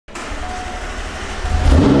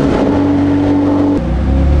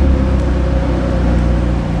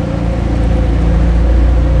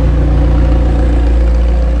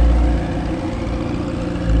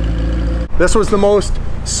This was the most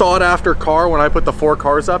sought after car when I put the 4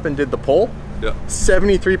 cars up and did the poll. Yeah.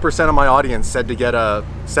 73% of my audience said to get a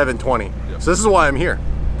 720. Yeah. So this is why I'm here,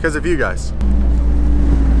 because of you guys.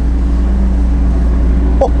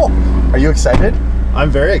 Are you excited? I'm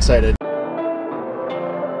very excited.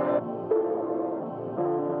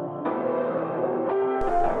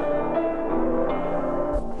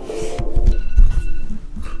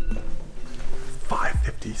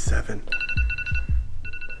 $5:57.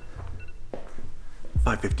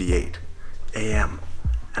 5:58 a.m.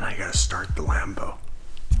 and I gotta start the Lambo.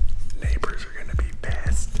 Neighbors are gonna be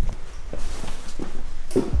pissed.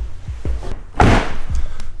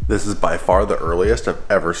 This is by far the earliest I've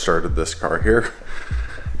ever started this car here.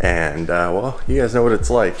 And well, you guys know what it's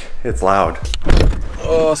like. It's loud.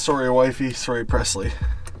 Oh, sorry wifey, sorry Presley.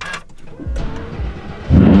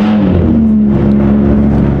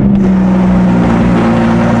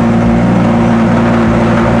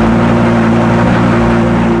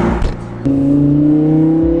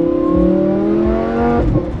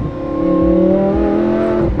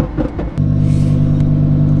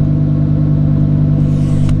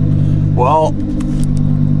 Well,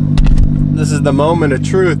 this is the moment of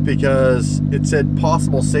truth because it said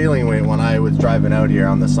possible sailing weight when I was driving out here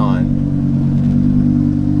on the sign.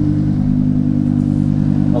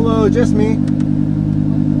 Hello, just me.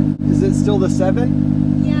 Is it still the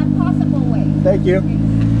 7? Yeah, possible weight. Thank you.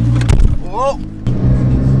 Whoa.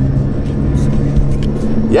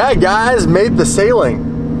 Yeah, guys, made the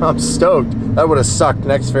sailing. I'm stoked. That would have sucked.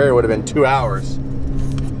 Next ferry would have been 2 hours.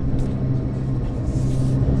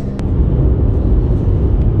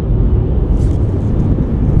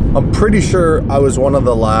 I'm pretty sure I was one of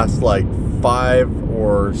the last like 5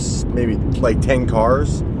 or maybe like 10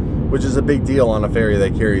 cars, which is a big deal on a ferry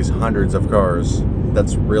that carries hundreds of cars.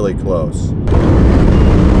 That's really close.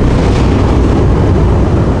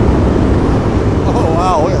 Oh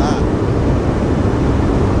wow, look at that.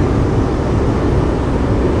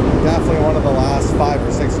 Definitely one of the last 5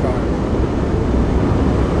 or 6 cars.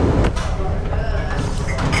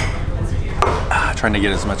 Trying to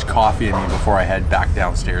get as much coffee in me before I head back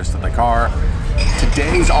downstairs to the car.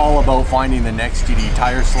 Today's all about finding the next GD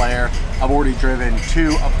tire slayer. I've already driven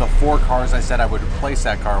 2 of the 4 cars I said I would replace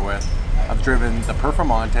that car with. I've driven the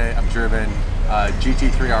Performante, I've driven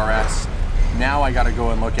GT3 RS. Now I gotta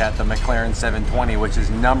go and look at the McLaren 720, which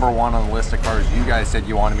is #1 on the list of cars you guys said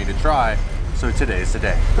you wanted me to try. So today's the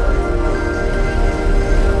day.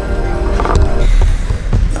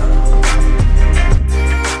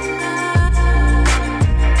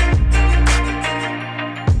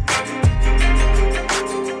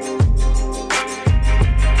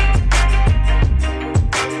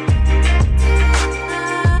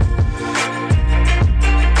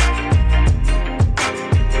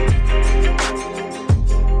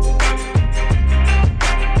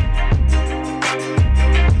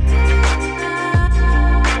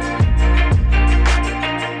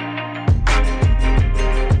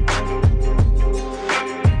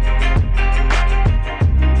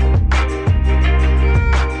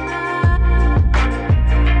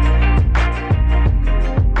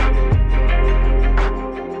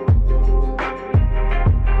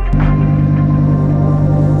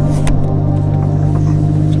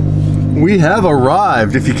 We have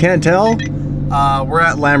arrived. If you can't tell, we're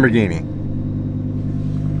at Lamborghini.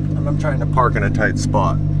 And I'm trying to park in a tight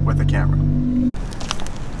spot with the camera.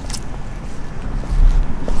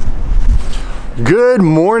 Good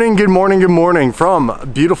morning, good morning, good morning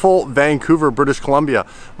from beautiful Vancouver, British Columbia.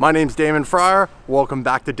 My name's Damon Fryer. Welcome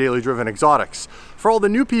back to Daily Driven Exotics. For all the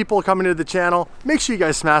new people coming to the channel, make sure you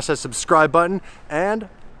guys smash that subscribe button, and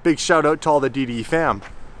big shout out to all the DDE fam.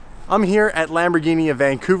 I'm here at Lamborghini of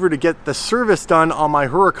Vancouver to get the service done on my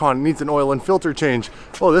Huracan. It needs an oil and filter change.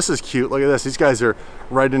 Oh, this is cute. Look at this. These guys are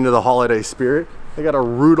right into the holiday spirit. They got a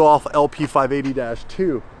Rudolph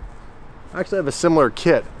LP580-2. I actually have a similar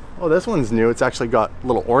kit. Oh, this one's new. It's actually got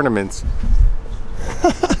little ornaments.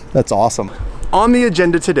 That's awesome. On the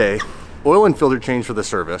agenda today, oil and filter change for the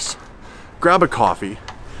service, grab a coffee,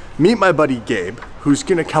 meet my buddy Gabe, who's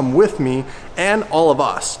gonna come with me and all of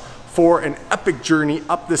us for an epic journey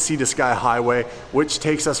up the Sea to Sky Highway, which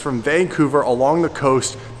takes us from Vancouver along the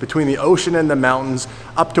coast between the ocean and the mountains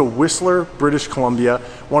up to Whistler, British Columbia,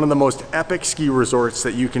 one of the most epic ski resorts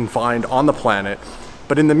that you can find on the planet.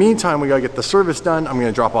 But in the meantime, we gotta get the service done. I'm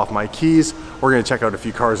gonna drop off my keys. We're gonna check out a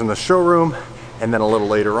few cars in the showroom. And then a little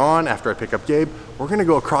later on, after I pick up Gabe, we're gonna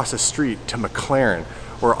go across the street to McLaren,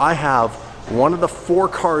 where I have one of the 4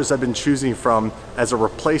 cars I've been choosing from as a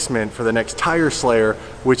replacement for the next tire slayer,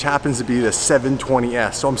 which happens to be the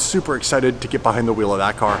 720S. So I'm super excited to get behind the wheel of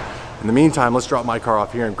that car. In the meantime, let's drop my car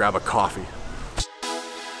off here and grab a coffee.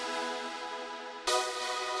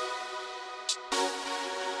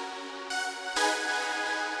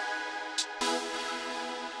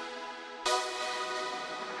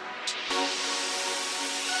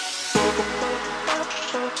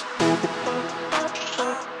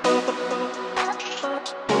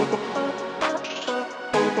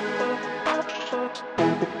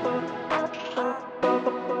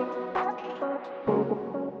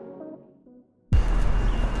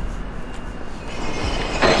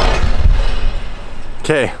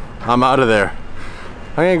 Okay, I'm out of there.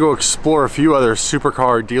 I'm gonna go explore a few other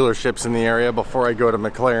supercar dealerships in the area before I go to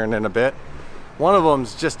McLaren in a bit. One of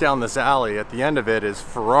them's just down this alley. At the end of it is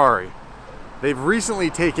Ferrari. They've recently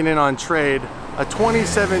taken in on trade a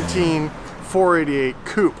 2017 488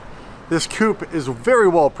 coupe. This coupe is very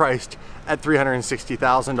well priced at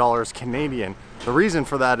 $360,000 Canadian. The reason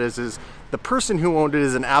for that is the person who owned it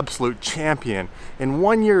is an absolute champion. In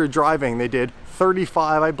 1 year of driving, they did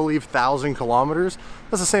 35, I believe, 1,000 kilometers.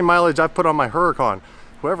 That's the same mileage I've put on my Huracan.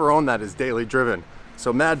 Whoever owned that is daily driven.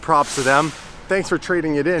 So mad props to them. Thanks for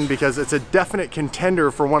trading it in because it's a definite contender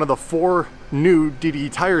for one of the 4 new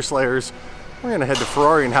DD tire slayers. We're gonna head to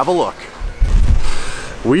Ferrari and have a look.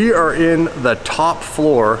 We are in the top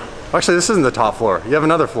floor. Actually, this isn't the top floor. You have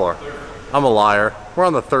another floor. I'm a liar. We're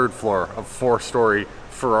on the 3rd floor of 4-story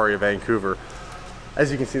Ferrari of Vancouver. As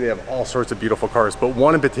you can see, they have all sorts of beautiful cars, but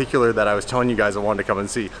one in particular that I was telling you guys I wanted to come and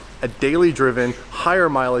see. A daily driven, higher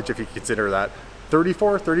mileage if you consider that.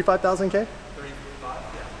 35,000 K?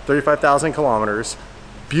 35,000 kilometers.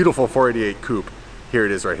 Beautiful 488 coupe. Here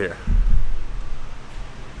it is right here.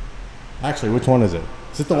 Actually, which one is it?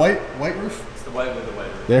 Is it the white roof? It's the white with the white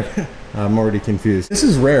roof. There, I'm already confused. This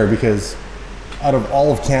is rare because out of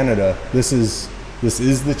all of Canada, this is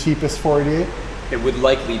the cheapest 488? It would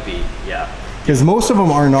likely be, yeah. Because most of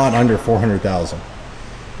them are not under 400,000.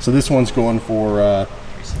 So this one's going for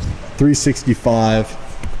 365.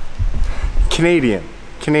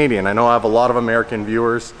 Canadian. I know I have a lot of American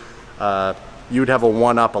viewers. You'd have a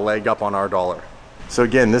leg up on our dollar. So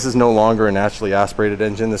again, this is no longer a naturally aspirated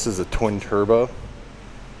engine. This is a twin turbo.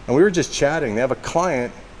 And we were just chatting. They have a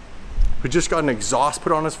client who just got an exhaust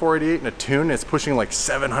put on his 488 and a tune. It's pushing like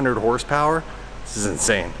 700 horsepower. This is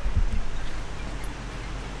insane.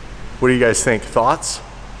 What do you guys think? Thoughts?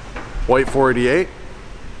 White 488?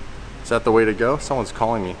 Is that the way to go? Someone's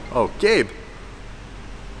calling me. Oh, Gabe.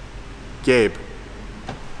 Gabe.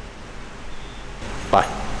 Bye.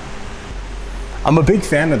 I'm a big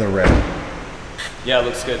fan of the red. Yeah, it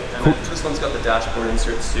looks good. And cool. This one's got the dashboard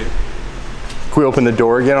inserts too. Can we open the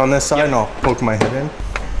door again on this side? Yep. And I'll poke my head in.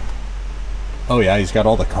 Oh yeah, he's got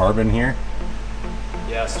all the carbon here.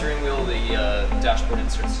 Yeah, steering wheel, the dashboard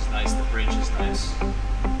inserts is nice, the bridge is nice.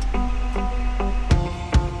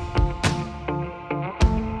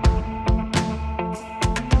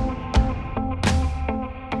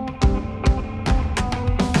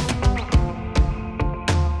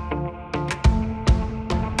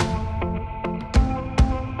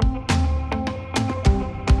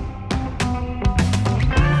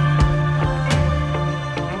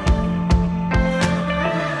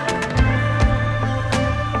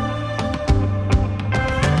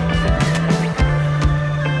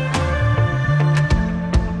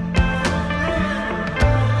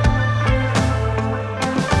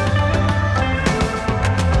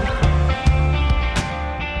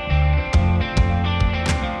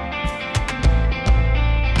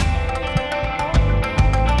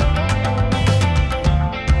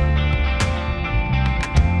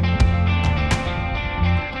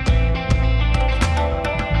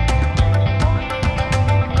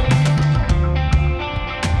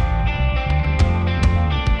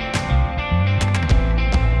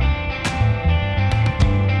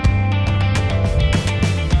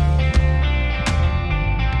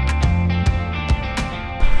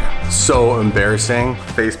 So embarrassing,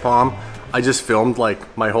 facepalm. I just filmed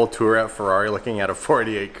like my whole tour at Ferrari looking at a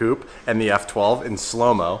 488 coupe and the F12 in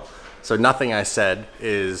slow-mo. So nothing I said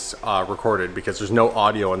is recorded because there's no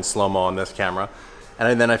audio in slow-mo on this camera.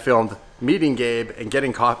 And then I filmed meeting Gabe and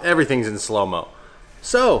getting coffee. Everything's in slow-mo.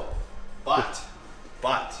 So, But,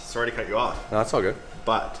 sorry to cut you off. no, that's all good.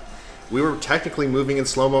 But we were technically moving in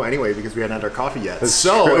slow-mo anyway because we hadn't had our coffee yet. That's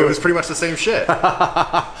so true. it was pretty much the same shit.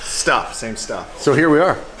 Same stuff. So here we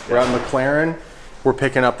are. We're at McLaren. We're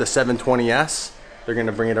picking up the 720S. They're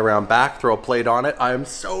gonna bring it around back, throw a plate on it. I am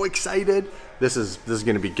so excited. This is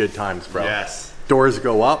gonna be good times, bro. Yes. Doors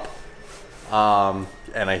go up, and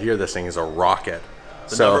I hear this thing is a rocket.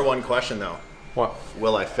 The number one question though. What?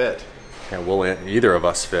 Will I fit? Yeah, will either of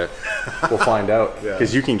us fit? We'll find out. Yeah.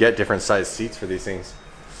 Because you can get different size seats for these things.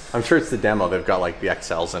 I'm sure it's the demo. They've got like the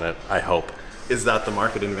XLs in it, I hope. Is that the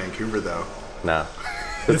market in Vancouver though? No.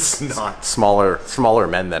 It's not. Smaller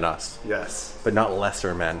men than us. Yes. But not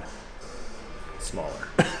lesser men. Smaller.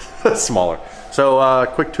 Smaller. So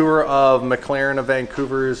quick tour of McLaren of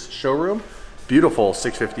Vancouver's showroom. Beautiful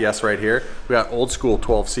 650S right here. We got old school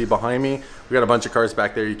 12C behind me. We got a bunch of cars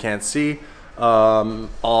back there you can't see.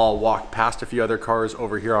 I'll walk past a few other cars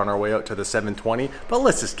over here on our way out to the 720, but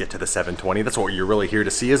let's just get to the 720. That's what you're really here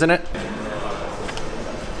to see, isn't it?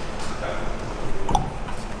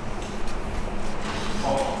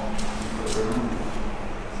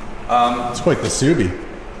 It's quite the Subi.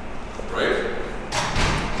 Right?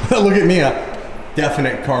 Look at me, a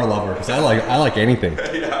definite car lover, because I like anything. Yeah,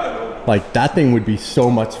 I know. Like, that thing would be so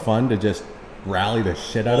much fun to just rally the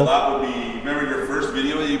shit out of. That would be, remember your first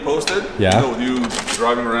video that you posted? Yeah. You know, with you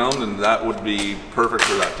driving around, and that would be perfect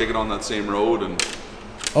for that. Take it on that same road and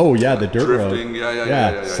Oh yeah, the dirt drifting. road.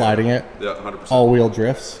 Yeah, sliding it. Yeah, 100%. All-wheel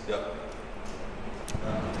drifts. Yeah.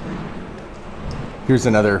 Here's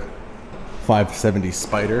another 570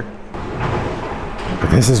 Spider.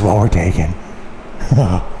 But this is what we're taking.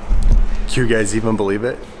 Can you guys even believe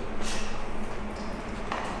it?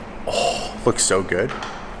 Oh, looks so good.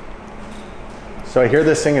 So I hear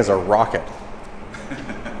this thing is a rocket.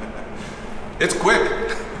 It's quick.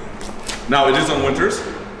 Now it is on winters.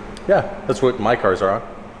 Yeah, that's what my cars are on.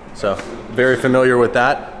 So very familiar with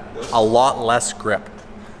that. A lot less grip,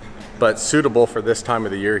 but suitable for this time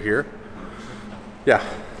of the year here. Yeah,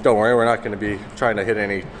 don't worry, we're not going to be trying to hit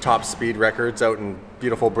any top speed records out in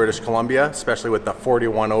beautiful British Columbia, especially with the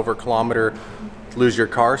 41 over kilometer lose your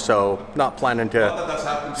car. So not planning to. Not that that's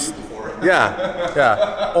happened to you before.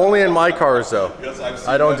 Yeah. Only in my cars though. Yes, I've seen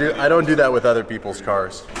I don't do that with other people's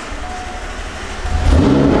cars.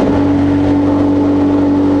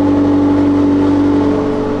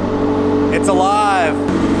 It's alive.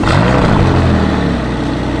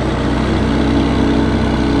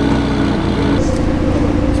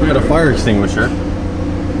 So we got a fire extinguisher.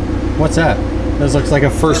 What's that? This looks like a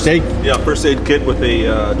first aid. Yeah, first aid kit with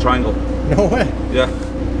a triangle. No way. Yeah.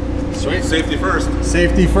 Sweet. Safety first.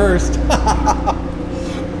 Safety first.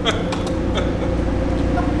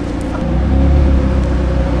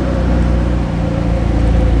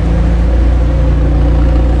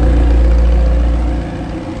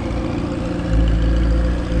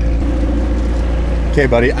 Okay,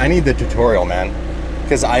 buddy, I need the tutorial, man,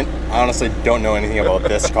 because I honestly don't know anything about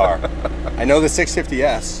this car. I know the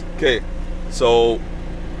 650S. Okay, so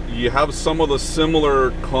you have some of the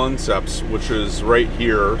similar concepts, which is right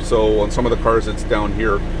here. So on some of the cars, it's down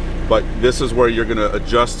here, but this is where you're gonna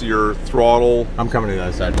adjust your throttle. I'm coming to the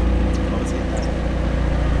other side.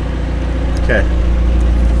 Okay.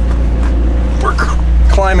 We're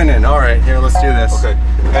climbing in. All right, here, let's do this. Okay,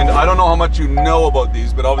 and I don't know how much you know about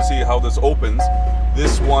these, but obviously how this opens.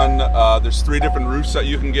 This one, there's 3 different roofs that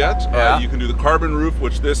you can get. Yeah. You can do the carbon roof,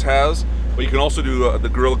 which this has, but you can also do the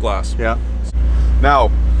Gorilla Glass. Yeah. Now,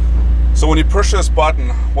 so when you push this button,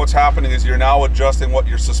 what's happening is you're now adjusting what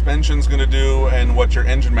your suspension's gonna do and what your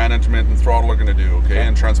engine management and throttle are gonna do, okay,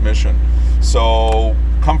 and transmission. So,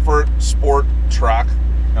 comfort, sport, track,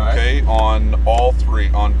 okay, on all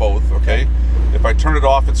 3, on both, okay? If I turn it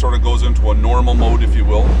off, it sort of goes into a normal mode, if you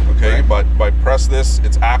will, okay? Right. But by press this,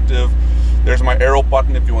 it's active. There's my arrow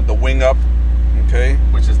button if you want the wing up, okay?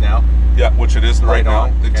 Which is now? Yeah, which it is right now,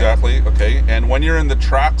 Okay. exactly, okay? And when you're in the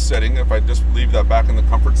track setting, if I just leave that back in the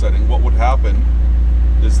comfort setting, what would happen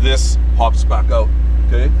is this pops back out,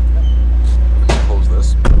 okay? Close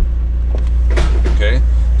this. Okay,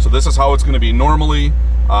 so this is how it's gonna be normally.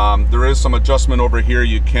 There is some adjustment over here.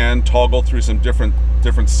 You can toggle through some different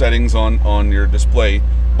settings on your display,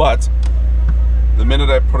 but the minute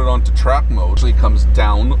I put it onto track mode, it actually comes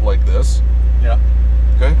down like this. Yeah.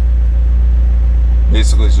 Okay.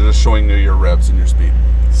 Basically, it's just showing you your revs and your speed.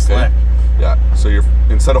 Slick. Yeah. So you're,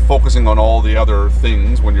 instead of focusing on all the other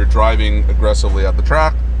things when you're driving aggressively at the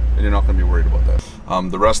track, then you're not going to be worried about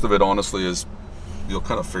that. The rest of it, honestly, is you'll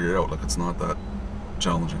kind of figure it out. Like, it's not that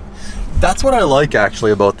challenging. That's what I like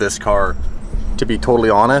actually about this car. To be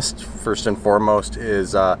totally honest, first and foremost,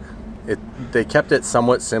 is they kept it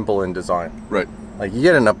somewhat simple in design. Right. Like you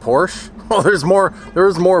get in a Porsche, well, there's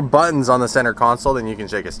more buttons on the center console than you can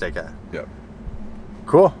shake a stick at. Yeah.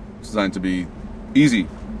 Cool. It's designed to be easy,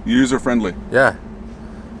 user-friendly. Yeah,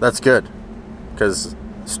 that's good. Because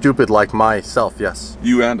stupid like myself, yes.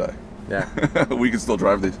 You and I. Yeah. We can still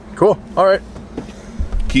drive these. Cool. All right.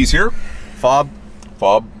 Keys here. Fob.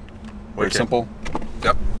 Fob. Very Okay. simple.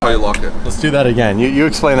 Yep. How you lock it. Let's do that again. You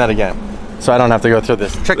explain that again, so I don't have to go through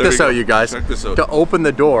this. Check There this you out, go. you guys. Check this out. To open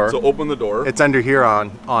the door, So open the door. it's under here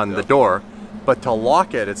on the door. but to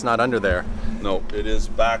lock it, it's not under there. No, it is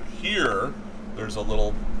back here. There's a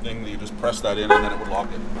little thing that you just press that in and then it would lock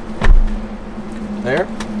it. There?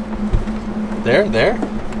 There?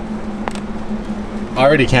 I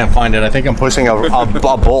already can't find it. I think I'm pushing a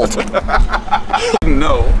bolt.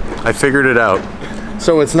 No. I figured it out.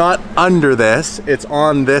 So it's not under this, it's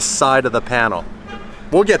on this side of the panel.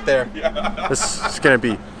 We'll get there. Yeah. This is gonna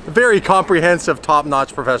be a very comprehensive,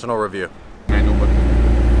 top-notch professional review. Manual, but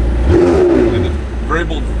and the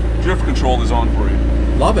variable drift control is on for you.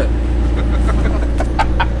 Love it.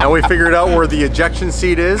 And we figured out where the ejection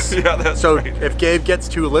seat is. Yeah, that's so right. If Gabe gets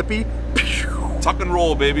too lippy, tuck and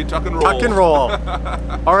roll, baby, tuck and roll. Tuck and roll.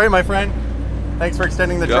 All right, my friend. Thanks for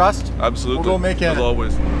extending the trust. Absolutely. We'll go make an as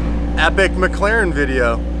always. Epic McLaren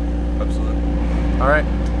video. Absolutely. All right.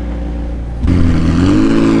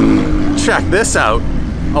 Check this out.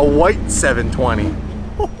 A white 720.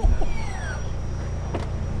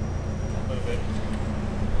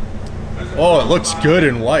 Oh, it looks good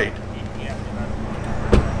in white.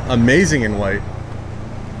 Amazing in white.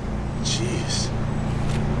 Jeez.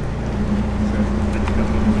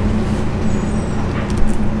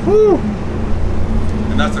 Woo.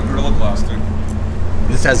 And that's a Gorilla Glass too.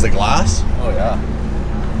 This has the glass? Oh yeah.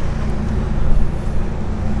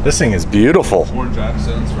 This thing is beautiful. Orange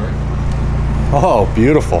accents, right? Oh,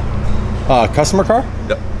 beautiful. Customer car?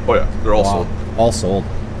 Yep. Oh yeah, they're all sold. All sold.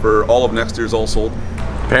 For all of next year's, all sold.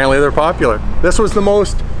 Apparently they're popular. This was the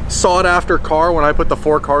most sought after car when I put the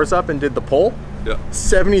 4 cars up and did the poll. Yeah.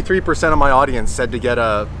 73% of my audience said to get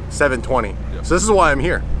a 720. Yeah. So this is why I'm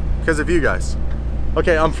here, because of you guys.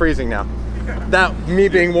 Okay, I'm freezing now. That me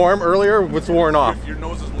being warm earlier was worn off. Your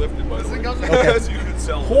nose is lifted, by the way. Okay. So you can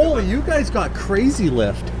sell. Holy, you guys got crazy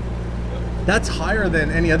lift. That's higher than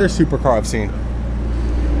any other supercar I've seen.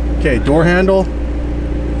 Okay, door handle.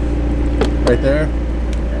 Right there.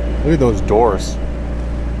 Look at those doors.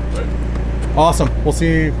 Right. Awesome. We'll see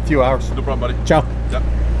you in a few hours. No problem, buddy. Ciao. Yep.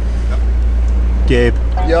 Gabe.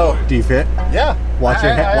 Yo. Do you fit? Yeah. Watch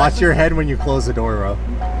your head. Watch your head when you close the door, bro.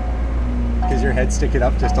 Because your head's sticking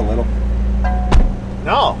up just a little.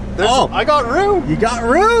 No. Oh. I got room. You got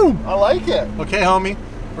room. I like it. Okay, homie.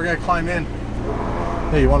 We're gonna climb in.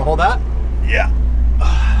 Hey, you want to hold that? Yeah.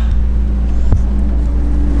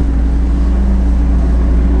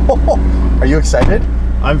 Are you excited?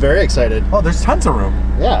 I'm very excited. Oh, there's tons of room.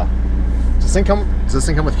 Yeah. Does this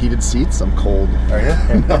thing come with heated seats? I'm cold. Are you?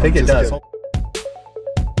 I think it does. Kidding.